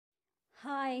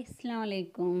Hi അസ്സലാമു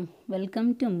അലൈക്കും welcome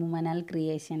to Manal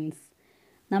creations.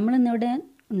 നമ്മളിന്നിവിടെ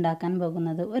ഉണ്ടാക്കാൻ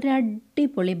പോകുന്നത് ഒരു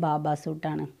അടിപൊളി ബാബാ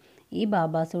സൂട്ടാണ്. ഈ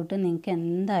ബാബാ സൂട്ട് നിങ്ങൾക്ക്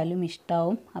എന്തായാലും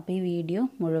ഇഷ്ടമാവും. അപ്പോൾ ഈ വീഡിയോ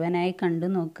മുഴുവനായി കണ്ടു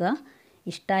നോക്കുക.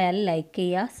 ഇഷ്ടമായാൽ ലൈക്ക്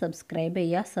ചെയ്യുക,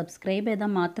 സബ്സ്ക്രൈബ്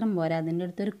ചെയ്താൽ മാത്രം പോരാ, അതിൻ്റെ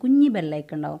അടുത്തൊരു കുഞ്ഞി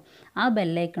ബെല്ലൈക്കൺ ഉണ്ടാവും. ആ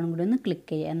ബെല്ലൈക്കൺ കൂടി ഒന്ന് ക്ലിക്ക്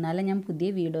ചെയ്യുക. എന്നാലേ ഞാൻ പുതിയ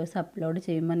വീഡിയോസ് അപ്ലോഡ്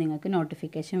ചെയ്യുമ്പോൾ നിങ്ങൾക്ക്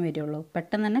നോട്ടിഫിക്കേഷൻ വരുള്ളൂ,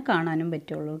 പെട്ടെന്ന് തന്നെ കാണാനും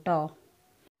പറ്റുള്ളൂ കേട്ടോ.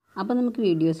 അപ്പോൾ നമുക്ക്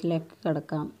വീഡിയോസിലേക്ക്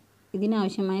കിടക്കാം.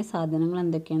 ഇതിനാവശ്യമായ സാധനങ്ങൾ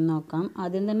എന്തൊക്കെയാണെന്ന് നോക്കാം.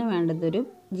 ആദ്യം തന്നെ വേണ്ടതൊരു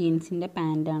ജീൻസിൻ്റെ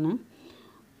പാൻറ്റാണ്,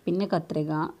 പിന്നെ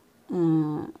കത്രിക,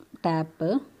 ടാപ്പ്,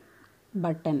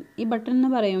 ബട്ടൺ. ഈ ബട്ടൺ എന്ന്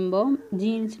പറയുമ്പോൾ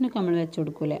ജീൻസിനൊക്കെ നമ്മൾ വെച്ച്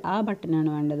കൊടുക്കൂലേ, ആ ബട്ടനാണ്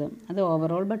വേണ്ടത്. അത്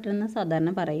ഓവറോൾ ബട്ടൺ എന്ന്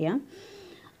സാധാരണ പറയാം.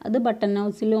 അത് ബട്ടൺ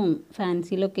ഹൗസിലും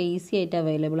ഫാൻസിയിലൊക്കെ ഈസി ആയിട്ട്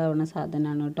അവൈലബിൾ ആവുന്ന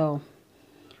സാധനമാണ് കേട്ടോ.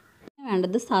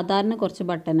 വേണ്ടത് സാധാരണ കുറച്ച്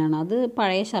ബട്ടനാണ്. അത്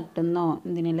പഴയ ഷർട്ടിൽ നിന്നോ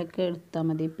എന്തിനേലൊക്കെ എടുത്താൽ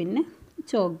മതി. പിന്നെ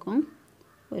ചോക്കും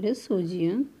ഒരു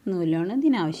സൂചിയും നൂലുമാണ്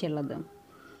ഇതിനാവശ്യമുള്ളത്.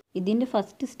 ഇതിൻ്റെ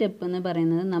ഫസ്റ്റ് സ്റ്റെപ്പ് എന്ന്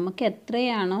പറയുന്നത് നമുക്ക്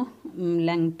എത്രയാണോ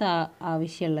ലെങ്ത്ത്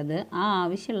ആവശ്യമുള്ളത് ആ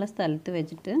ആവശ്യമുള്ള സ്ഥലത്ത്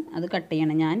വെച്ചിട്ട് അത് കട്ട്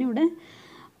ചെയ്യണം. ഞാനിവിടെ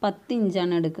 10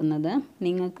 ഇഞ്ചാണ് എടുക്കുന്നത്.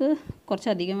 നിങ്ങൾക്ക്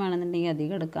കുറച്ചധികം വേണമെന്നുണ്ടെങ്കിൽ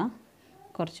അധികം എടുക്കാം,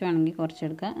 കുറച്ച് വേണമെങ്കിൽ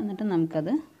കുറച്ചെടുക്കാം. എന്നിട്ട്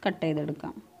നമുക്കത് കട്ട്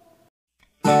ചെയ്തെടുക്കാം.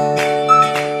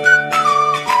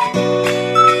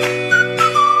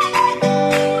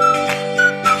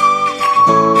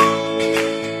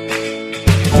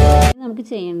 നമുക്ക്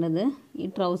ചെയ്യേണ്ടത് ഈ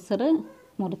ട്രൗസർ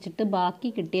മുറിച്ചിട്ട് ബാക്കി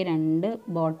കിട്ടിയ 2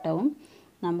 ബോട്ടവും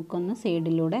നമുക്കൊന്ന്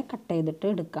സൈഡിലൂടെ കട്ട് ചെയ്തിട്ട്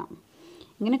എടുക്കാം.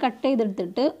 ഇങ്ങനെ കട്ട്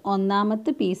ചെയ്തെടുത്തിട്ട്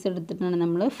ഒന്നാമത്തെ പീസ് എടുത്തിട്ടാണ്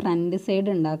നമ്മൾ ഫ്രണ്ട്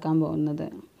സൈഡ് ഉണ്ടാക്കാൻ പോകുന്നത്.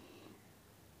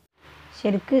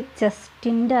 ശരിക്ക്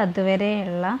ചെസ്റ്റിൻ്റെ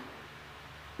അതുവരെയുള്ള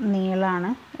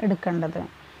നീളമാണ് എടുക്കേണ്ടത്.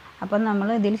 അപ്പം നമ്മൾ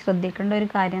ഇതിൽ ശ്രദ്ധിക്കേണ്ട ഒരു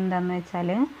കാര്യം എന്താണെന്ന്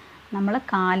വെച്ചാൽ, നമ്മൾ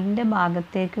കാലിൻ്റെ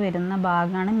ഭാഗത്തേക്ക് വരുന്ന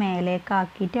ഭാഗമാണ്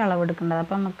മേലേക്കാക്കിയിട്ട് അളവെടുക്കേണ്ടത്.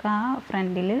 അപ്പം നമുക്ക് ആ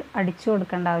ഫ്രണ്ടിൽ അടിച്ചു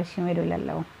കൊടുക്കേണ്ട ആവശ്യം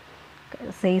വരില്ലല്ലോ.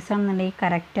 സൈസ് ആണെന്നുണ്ടെങ്കിൽ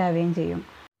കറക്റ്റ് ആവുകയും ചെയ്യും.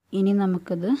 ഇനി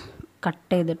നമുക്കത്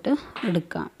കട്ട് ചെയ്തിട്ട്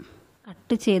എടുക്കാം.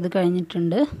 കട്ട്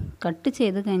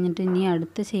ചെയ്ത് കഴിഞ്ഞിട്ട് ഇനി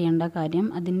അടുത്ത് ചെയ്യേണ്ട കാര്യം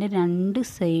അതിൻ്റെ 2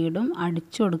 സൈഡും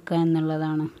അടിച്ചു കൊടുക്കുക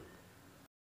എന്നുള്ളതാണ്.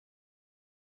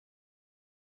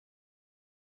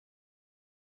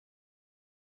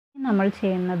 നമ്മൾ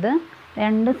ചെയ്യുന്നത്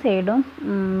 2 സൈഡും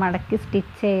മടക്കി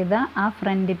സ്റ്റിച്ച് ചെയ്ത ആ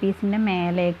ഫ്രണ്ട് പീസിൻ്റെ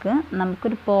മേലേക്ക്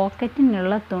നമുക്കൊരു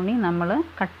പോക്കറ്റിനുള്ള തുണി നമ്മൾ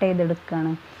കട്ട്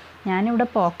ചെയ്തെടുക്കുകയാണ്. ഞാനിവിടെ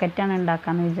പോക്കറ്റാണ്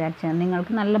ഉണ്ടാക്കാമെന്ന് വിചാരിച്ചത്.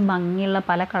 നിങ്ങൾക്ക് നല്ല ഭംഗിയുള്ള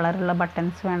പല കളറുള്ള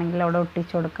ബട്ടൺസ് വേണമെങ്കിൽ അവിടെ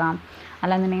ഒട്ടിച്ചു കൊടുക്കാം,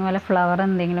 അല്ലാന്നുണ്ടെങ്കിൽ വല്ല ഫ്ലവർ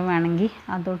എന്തെങ്കിലും വേണമെങ്കിൽ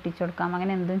അത് ഒട്ടിച്ചു കൊടുക്കാം.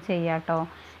 അങ്ങനെ എന്തും ചെയ്യാം കേട്ടോ.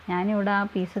 ഞാനിവിടെ ആ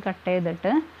പീസ് കട്ട്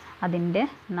ചെയ്തിട്ട് അതിൻ്റെ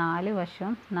 4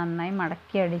 വശവും നന്നായി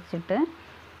മടക്കി അടിച്ചിട്ട്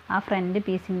ആ ഫ്രണ്ട്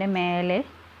പീസിൻ്റെ മേലെ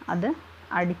അത്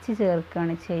അടിച്ച്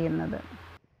ചേർക്കുകയാണ് ചെയ്യുന്നത്.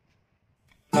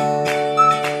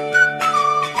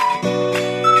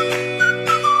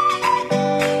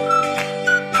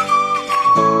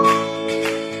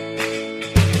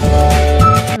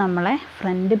 നമ്മളെ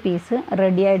ഫ്രണ്ട് പീസ്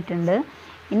റെഡി ആയിട്ടുണ്ട്.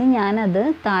 ഇനി ഞാനത്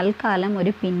താൽക്കാലം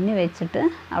ഒരു പിന്ന് വെച്ചിട്ട്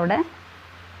അവിടെ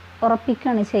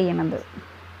ഉറപ്പിക്കുകയാണ് ചെയ്യണത്.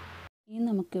 ഇനി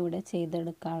നമുക്കിവിടെ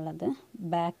ചെയ്തെടുക്കാനുള്ളത്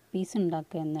ബാക്ക് പീസ്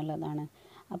ഉണ്ടാക്കുക എന്നുള്ളതാണ്.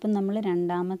 അപ്പം നമ്മൾ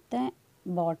രണ്ടാമത്തെ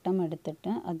ബോട്ടം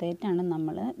എടുത്തിട്ട് അതായിട്ടാണ്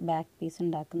നമ്മൾ ബാക്ക് പീസ്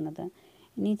ഉണ്ടാക്കുന്നത്.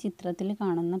 ഇനി ചിത്രത്തിൽ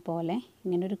കാണുന്ന പോലെ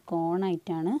ഇങ്ങനൊരു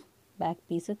കോണായിട്ടാണ് ബാക്ക്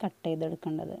പീസ് കട്ട്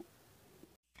ചെയ്തെടുക്കേണ്ടത്.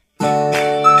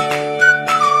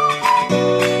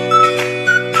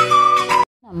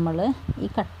 നമ്മൾ ഈ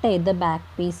കട്ട് ചെയ്ത ബാക്ക്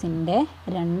പീസിൻ്റെ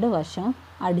 2 വശം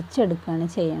അടിച്ചെടുക്കുകയാണ്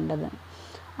ചെയ്യേണ്ടത്.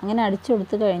 അങ്ങനെ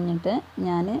അടിച്ചെടുത്ത് കഴിഞ്ഞിട്ട്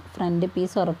ഞാൻ ഫ്രണ്ട്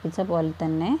പീസ് ഉറപ്പിച്ച പോലെ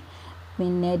തന്നെ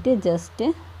പിന്നേറ്റ് ജസ്റ്റ്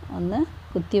ഒന്ന്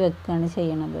കുത്തി വെക്കുകയാണ്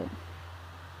ചെയ്യണത്.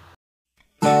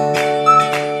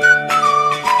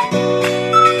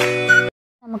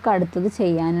 നമുക്ക് അടുത്തത്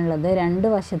ചെയ്യാനുള്ളത് 2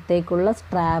 വശത്തേക്കുള്ള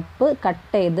സ്ട്രാപ്പ് കട്ട്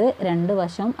ചെയ്ത് 2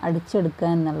 വശം അടിച്ചെടുക്കുക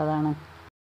എന്നുള്ളതാണ്.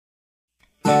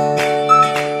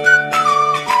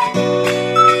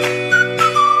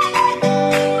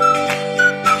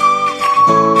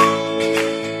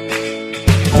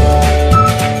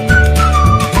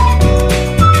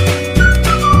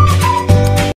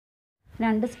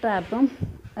 രണ്ട് സ്ട്രാപ്പും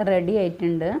റെഡി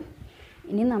ആയിട്ടുണ്ട്.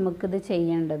 ഇനി നമുക്കിത്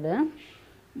ചെയ്യേണ്ടത്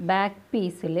ബാക്ക്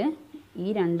പീസിൽ ഈ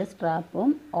 2 സ്ട്രാപ്പും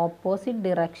ഓപ്പോസിറ്റ്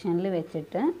ഡിറക്ഷനിൽ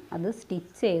വെച്ചിട്ട് അത്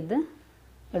സ്റ്റിച്ച് ചെയ്ത്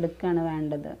എടുക്കുകയാണ്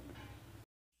വേണ്ടത്.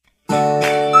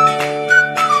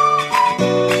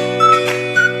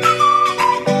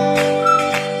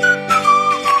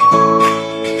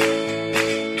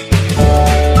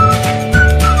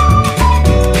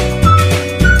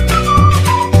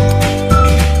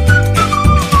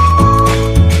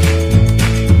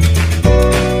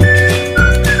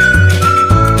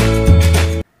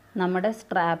 നമ്മുടെ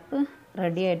സ്ട്രാപ്പ്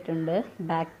റെഡി ആയിട്ടുണ്ട്.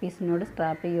 Back പീസിനോട്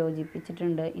strap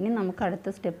യോജിപ്പിച്ചിട്ടുണ്ട്. ഇനി നമുക്ക് അടുത്ത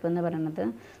സ്റ്റെപ്പ് എന്ന് പറയുന്നത്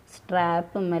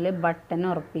സ്ട്രാപ്പ് മേൽ ബട്ടൺ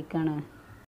ഉറപ്പിക്കുകയാണ്.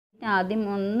 ആദ്യം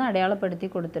ഒന്ന് അടയാളപ്പെടുത്തി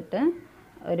കൊടുത്തിട്ട്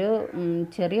ഒരു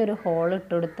ചെറിയൊരു ഹോൾ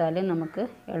ഇട്ട് കൊടുത്താൽ നമുക്ക്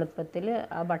എളുപ്പത്തിൽ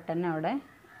ആ ബട്ടൺ അവിടെ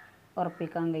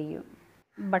ഉറപ്പിക്കാൻ കഴിയും.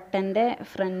 ബട്ടൻ്റെ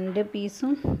ഫ്രണ്ട്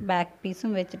പീസും ബാക്ക്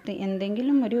പീസും വെച്ചിട്ട്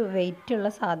എന്തെങ്കിലും ഒരു വെയിറ്റുള്ള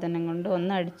സാധനം കൊണ്ട്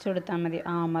ഒന്ന് അടിച്ചു കൊടുത്താൽ മതി.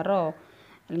 ആമറോ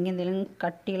അല്ലെങ്കിൽ എന്തെങ്കിലും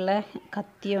കട്ടിയുള്ള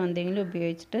കത്തിയോ എന്തെങ്കിലും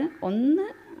ഉപയോഗിച്ചിട്ട് ഒന്ന്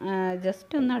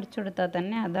ജസ്റ്റ് ഒന്ന് അടിച്ചു കൊടുത്താൽ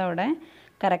തന്നെ അതവിടെ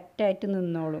കറക്റ്റായിട്ട്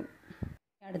നിന്നോളും.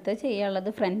 അടുത്ത് ചെയ്യാനുള്ളത്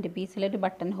ഫ്രണ്ട് പീസിലൊരു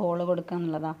ബട്ടൺ ഹോൾ കൊടുക്കുക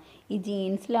എന്നുള്ളതാണ്. ഈ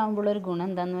ജീൻസിലാവുമ്പോഴൊരു ഗുണം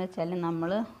എന്താണെന്ന് വെച്ചാൽ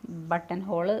നമ്മൾ ബട്ടൺ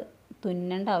ഹോള്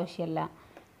തുന്നേണ്ട ആവശ്യമില്ല.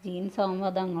 ജീൻസ് ആകുമ്പോൾ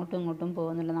അത് അങ്ങോട്ടും ഇങ്ങോട്ടും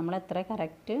പോകുന്നില്ല. നമ്മൾ എത്ര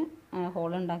കറക്റ്റ്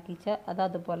ഹോൾ ഉണ്ടാക്കിച്ചാൽ അത്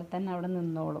അതുപോലെ തന്നെ അവിടെ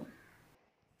നിന്നോളും.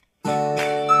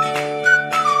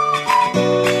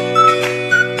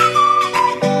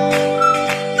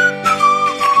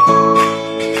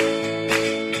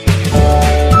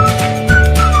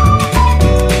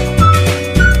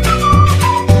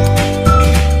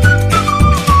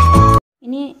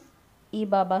 ഇനി ഈ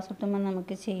ബാബാ സൂട്ടുമ്പോൾ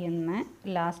നമുക്ക് ചെയ്യുന്ന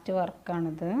ലാസ്റ്റ്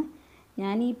വർക്കാണിത്.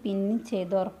 ഞാൻ ഈ പിന്ന്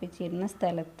ചെയ്ത് ഉറപ്പിച്ചിരുന്ന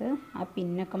സ്ഥലത്ത് ആ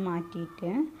പിന്നൊക്കെ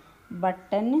മാറ്റിയിട്ട്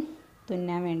ബട്ടൺ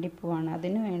തുന്നാൻ വേണ്ടി പോവാണ്.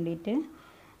 അതിന് വേണ്ടിയിട്ട്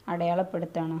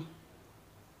അടയാളപ്പെടുത്താണ്.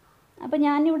 അപ്പോൾ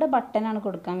ഞാനിവിടെ ബട്ടനാണ്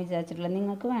കൊടുക്കാൻ വിചാരിച്ചിട്ടുള്ളത്.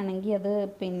 നിങ്ങൾക്ക് വേണമെങ്കിൽ അത്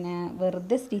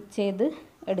വെറുതെ സ്റ്റിച്ച് ചെയ്ത്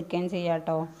എടുക്കുകയും ചെയ്യാം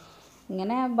കേട്ടോ.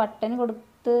 ഇങ്ങനെ ബട്ടൺ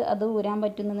കൊടുത്ത് അത് ഊരാൻ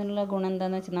പറ്റുന്നതിനുള്ള ഗുണം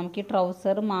എന്താണെന്ന് വെച്ചാൽ നമുക്ക് ഈ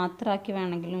ട്രൗസർ മാത്രമാക്കി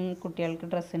വേണമെങ്കിലും കുട്ടികൾക്ക്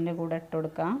ഡ്രസ്സിൻ്റെ കൂടെ ഇട്ട്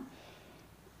കൊടുക്കാം.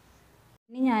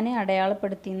 ഇനി ഞാൻ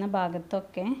അടയാളപ്പെടുത്തിയിരുന്ന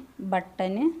ഭാഗത്തൊക്കെ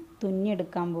ബട്ടന്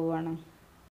തുന്നിയെടുക്കാൻ പോവുകയാണ്.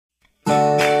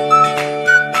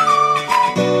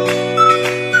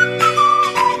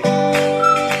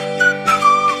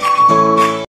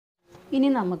 ഇനി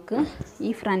നമുക്ക്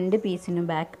ഈ ഫ്രണ്ട് പീസിനും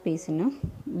ബാക്ക് പീസിനും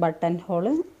ബട്ടൺ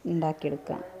ഹോള്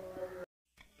ഉണ്ടാക്കിയെടുക്കാം.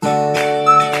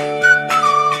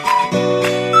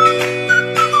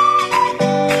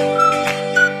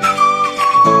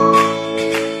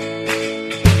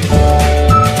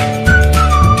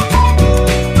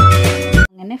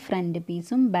 ഫ്രണ്ട്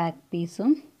പീസും ബാക്ക്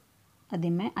പീസും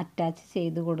അതിന്മേൽ അറ്റാച്ച്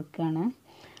ചെയ്ത് കൊടുക്കുകയാണ്.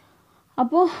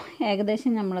 അപ്പോൾ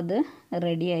ഏകദേശം നമ്മളത്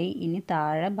റെഡിയായി. ഇനി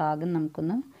താഴെ ഭാഗം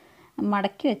നമുക്കൊന്ന്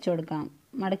മടക്കി വെച്ച് കൊടുക്കാം.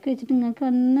 മടക്കി വെച്ചിട്ട് നിങ്ങൾക്ക്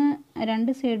ഒന്ന്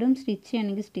രണ്ട് സൈഡും സ്റ്റിച്ച്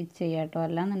ചെയ്യണമെങ്കിൽ സ്റ്റിച്ച് ചെയ്യാം കേട്ടോ.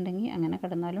 അല്ലാന്നുണ്ടെങ്കിൽ അങ്ങനെ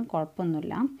കിടന്നാലും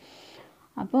കുഴപ്പമൊന്നുമില്ല.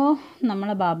 അപ്പോൾ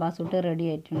നമ്മളെ ബാബാ സൂട്ട് റെഡി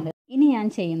ആയിട്ടുണ്ട്. ഇനി ഞാൻ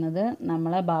ചെയ്യുന്നത്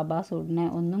നമ്മളെ ബാബാ സൂട്ടിനെ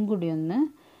ഒന്നും കൂടി ഒന്ന്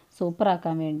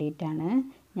സൂപ്പറാക്കാൻ വേണ്ടിയിട്ടാണ്.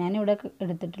 ഞാനിവിടെ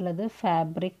എടുത്തിട്ടുള്ളത്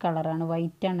ഫാബ്രിക് കളറാണ്,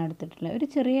 വൈറ്റാണ് എടുത്തിട്ടുള്ളത്. ഒരു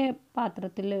ചെറിയ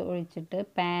പാത്രത്തിൽ ഒഴിച്ചിട്ട്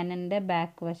പാനിൻ്റെ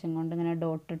ബാക്ക് വശം കൊണ്ട് ഇങ്ങനെ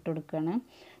ഡോട്ട് ഇട്ട് കൊടുക്കുകയാണ്.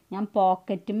 ഞാൻ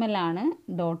പോക്കറ്റുമേലാണ്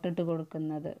ഡോട്ട് ഇട്ട്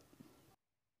കൊടുക്കുന്നത്.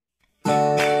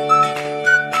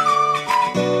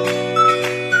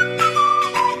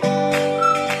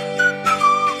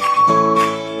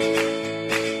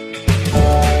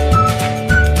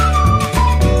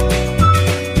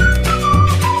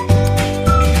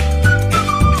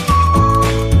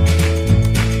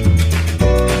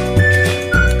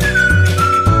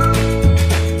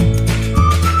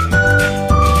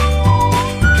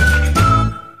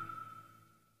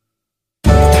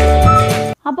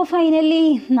 അപ്പോൾ ഫൈനലി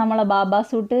നമ്മളെ ബാബാ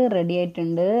സൂട്ട് റെഡി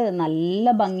ആയിട്ടുണ്ട്.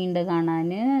 നല്ല ഭംഗിയുണ്ട് കാണാൻ.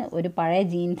 ഒരു പഴയ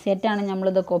ജീൻസ് സെറ്റാണ്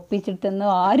നമ്മളിതൊക്കെ ഒപ്പിച്ചിട്ടെന്ന്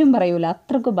ആരും പറയൂല,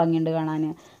 അത്രയ്ക്ക് ഭംഗിയുണ്ട് കാണാൻ.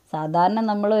 സാധാരണ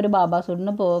നമ്മൾ ഒരു ബാബാ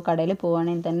സൂട്ടിന് കടയിൽ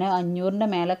പോവുകയാണെങ്കിൽ തന്നെ 500ൻ്റെ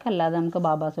മേലൊക്കെ അല്ലാതെ നമുക്ക്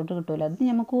ബാബാ സൂട്ട് കിട്ടില്ല. അത്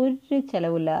നമുക്ക് ഒരു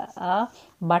ചിലവില്ല. ആ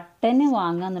ബട്ടന്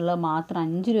വാങ്ങുക എന്നുള്ളത് മാത്രം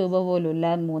 5 രൂപ പോലും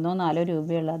ഇല്ല, 3-4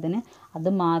 രൂപയുള്ളൂ അതിന്.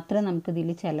 അത് മാത്രമേ നമുക്ക് ഇതിൽ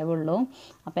ചിലവുള്ളൂ.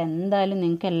 അപ്പോൾ എന്തായാലും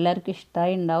നിങ്ങൾക്ക് എല്ലാവർക്കും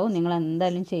ഇഷ്ടമായി ഉണ്ടാവും. നിങ്ങൾ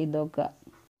എന്തായാലും ചെയ്ത് നോക്കുക.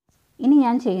 ഇനി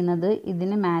ഞാൻ ചെയ്യുന്നത്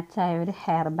ഇതിന് മാച്ചായ ഒരു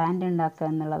ഹെയർ ബാൻഡ് ഉണ്ടാക്കുക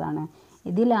എന്നുള്ളതാണ്.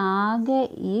 ഇതിലാകെ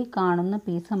ഈ കാണുന്ന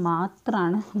പീസ്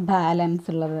മാത്രമാണ്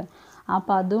ബാലൻസ് ഉള്ളത്.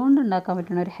 അപ്പോൾ അതുകൊണ്ട് ഉണ്ടാക്കാൻ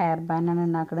പറ്റുന്ന ഒരു ഹെയർ ബാൻഡാണ്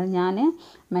ഉണ്ടാക്കുന്നത്. ഞാൻ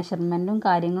മെഷർമെൻറ്റും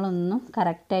കാര്യങ്ങളൊന്നും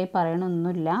കറക്റ്റായി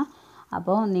പറയണമൊന്നുമില്ല.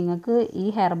 അപ്പോൾ നിങ്ങൾക്ക് ഈ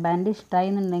ഹെയർ ബാൻഡ്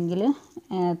ഇഷ്ടമായി എന്നുണ്ടെങ്കിൽ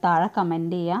താഴെ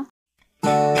കമൻറ്റ് ചെയ്യുക.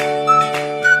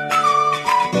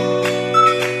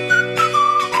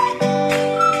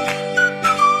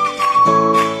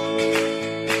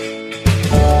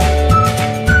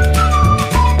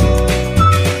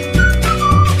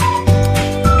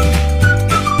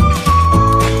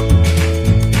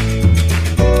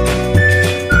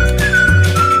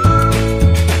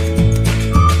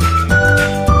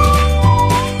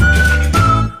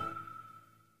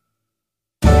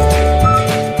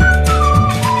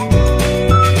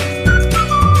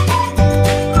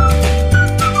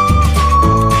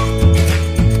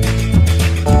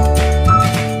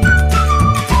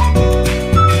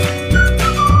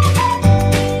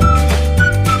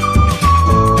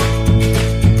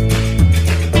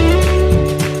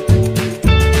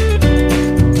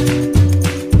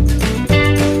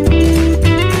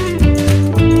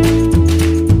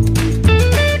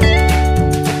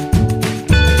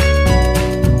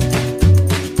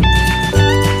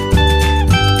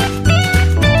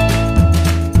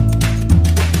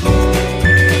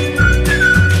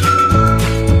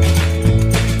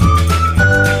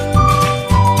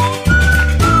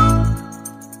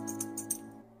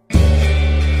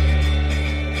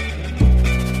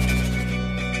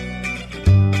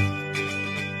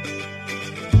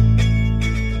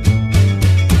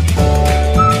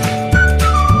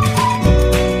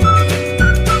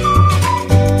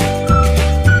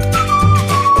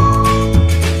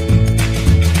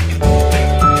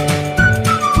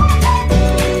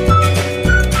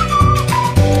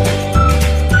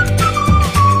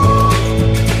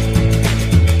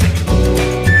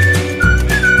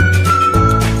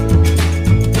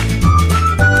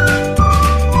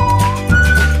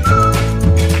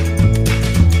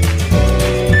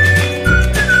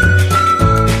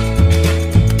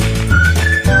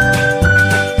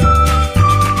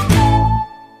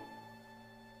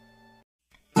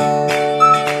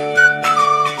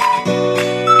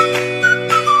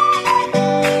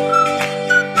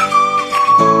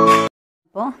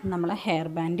 നമ്മളെ ഹെയർ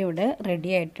ബാൻഡ് ഇവിടെ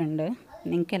റെഡി ആയിട്ടുണ്ട്.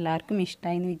 നിങ്ങൾക്ക് എല്ലാവർക്കും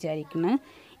ഇഷ്ടമായി എന്ന് വിചാരിക്കുന്നു.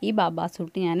 ഈ ബാബാ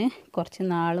സൂട്ട് ഞാൻ കുറച്ച്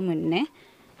നാൾ മുന്നേ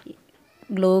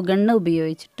ഗ്ലൂ ഗണ്ണ്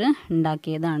ഉപയോഗിച്ചിട്ട്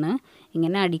ഉണ്ടാക്കിയതാണ്.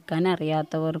 ഇങ്ങനെ അടിക്കാൻ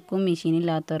അറിയാത്തവർക്കും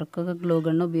മെഷീനില്ലാത്തവർക്കൊക്കെ ഗ്ലൂ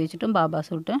ഗണ്ണ് ഉപയോഗിച്ചിട്ടും ബാബാ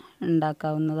സൂട്ട്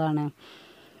ഉണ്ടാക്കാവുന്നതാണ്.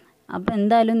 അപ്പോൾ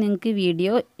എന്തായാലും നിങ്ങൾക്ക്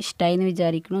വീഡിയോ ഇഷ്ടമായി എന്ന്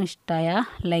വിചാരിക്കുന്നു. ഇഷ്ടമായാൽ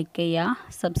ലൈക്ക് ചെയ്യുക,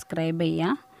 സബ്സ്ക്രൈബ്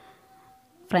ചെയ്യുക,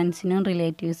 ഫ്രണ്ട്സിനും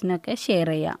റിലേറ്റീവ്സിനൊക്കെ ഷെയർ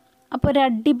ചെയ്യുക. അപ്പോൾ ഒരു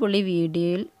അടിപൊളി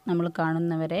വീഡിയോയിൽ നമ്മൾ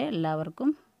കാണുന്നവരെ എല്ലാവർക്കും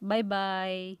ബൈ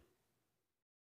ബൈ.